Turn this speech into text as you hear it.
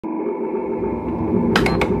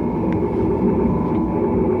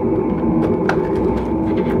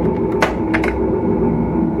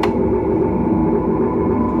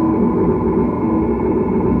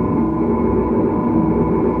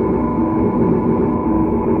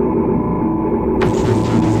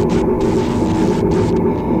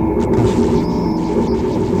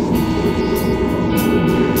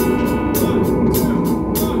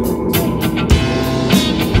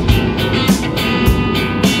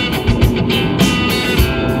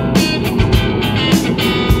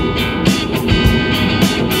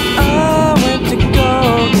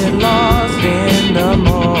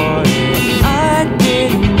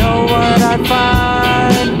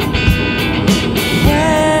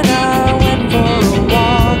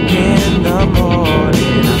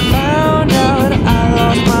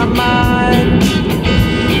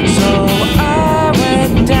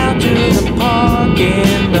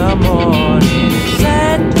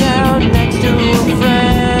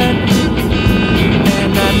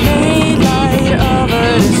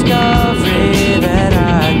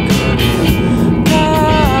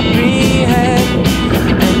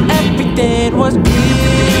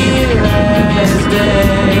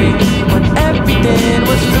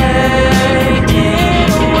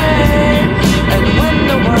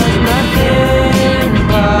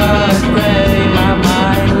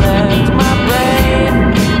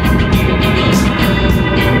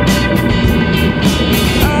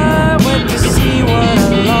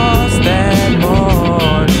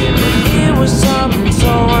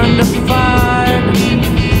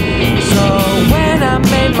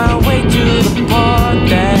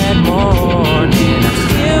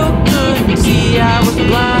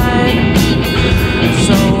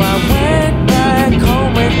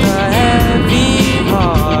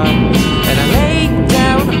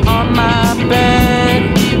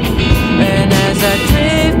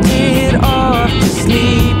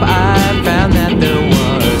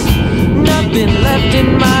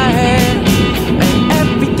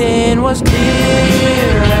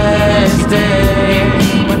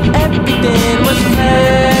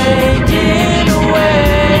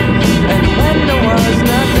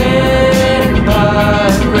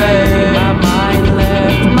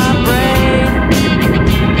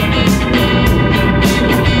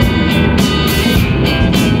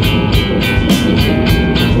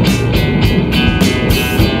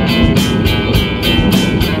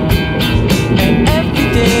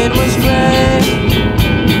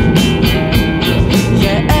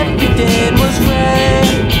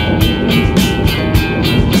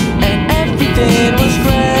everything was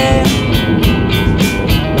great.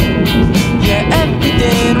 Yeah,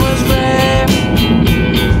 everything was great.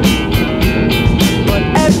 But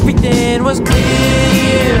everything was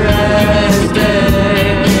clear as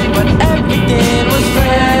day. But everything was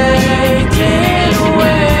fading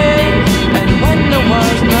away. And when there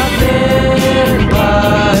was nothing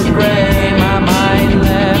but gray, my mind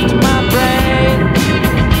left my brain.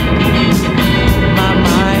 My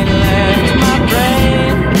mind left my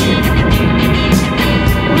brain.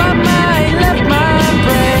 My mind left my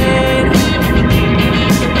brain.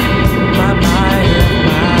 My mind left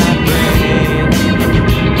my brain.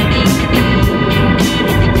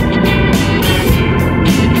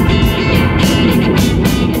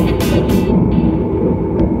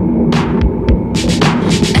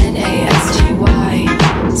 Nasty,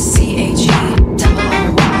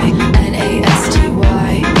 Nasty.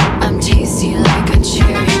 I'm tasty like a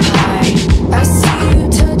cherry pie. I see you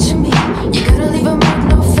touching me. You're gonna leave a mark,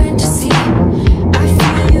 no fantasy. I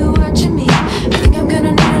feel you watching me. I think I'm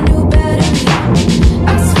gonna need a new battery. I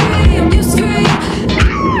scream, you scream.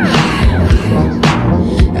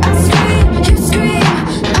 I scream, you scream.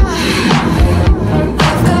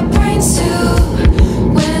 I've got brains too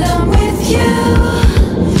when I'm with you.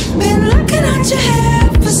 Been looking at your hair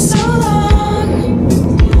for so long.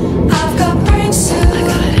 I've got brains too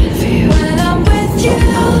when I'm with you.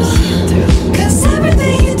 'Cause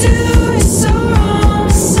everything you do is so wrong,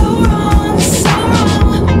 so wrong, so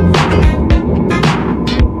wrong.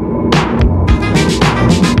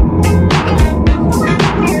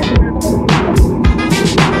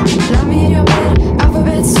 Love me in your bed,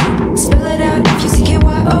 alphabet soup. Spell it out if you see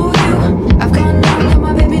KYOU. I've gone down on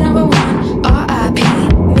my baby number one. R.I.P.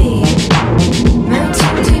 me.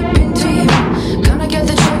 Melting deep into you. Gonna get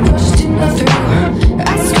the truck rushed in the through.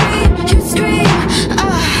 I scream, you scream.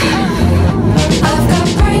 I've got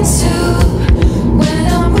brains too when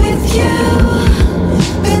I'm with you.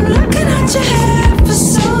 Been looking at your hair for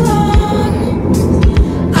so long.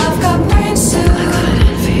 I've got brains too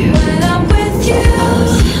when I'm with you.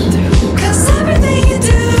 'Cause everything you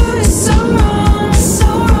do is so wrong, so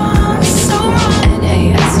wrong, so wrong.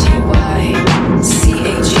 Nasty,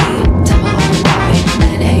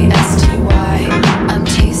 Nasty. I'm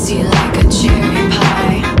tasty like a cherry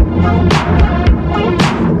pie.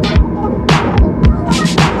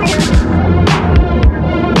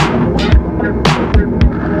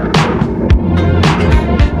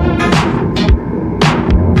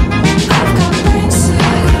 I've got brains too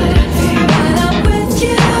when I'm with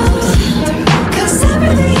you. 'Cause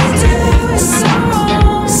everything you do is so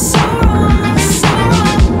wrong, so wrong, so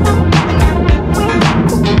wrong.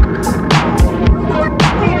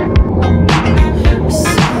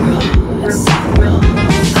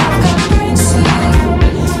 I've got brains too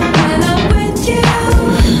when I'm with you.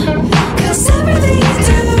 'Cause everything you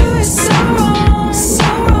do is so wrong, so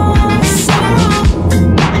wrong, so wrong.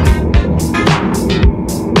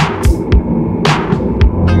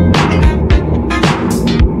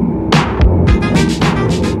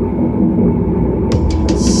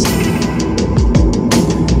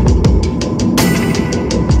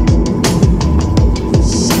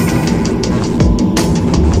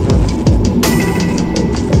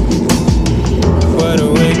 Wide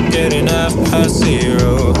awake, getting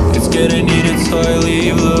 0:30. It's getting heated, so I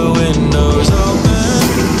leave the window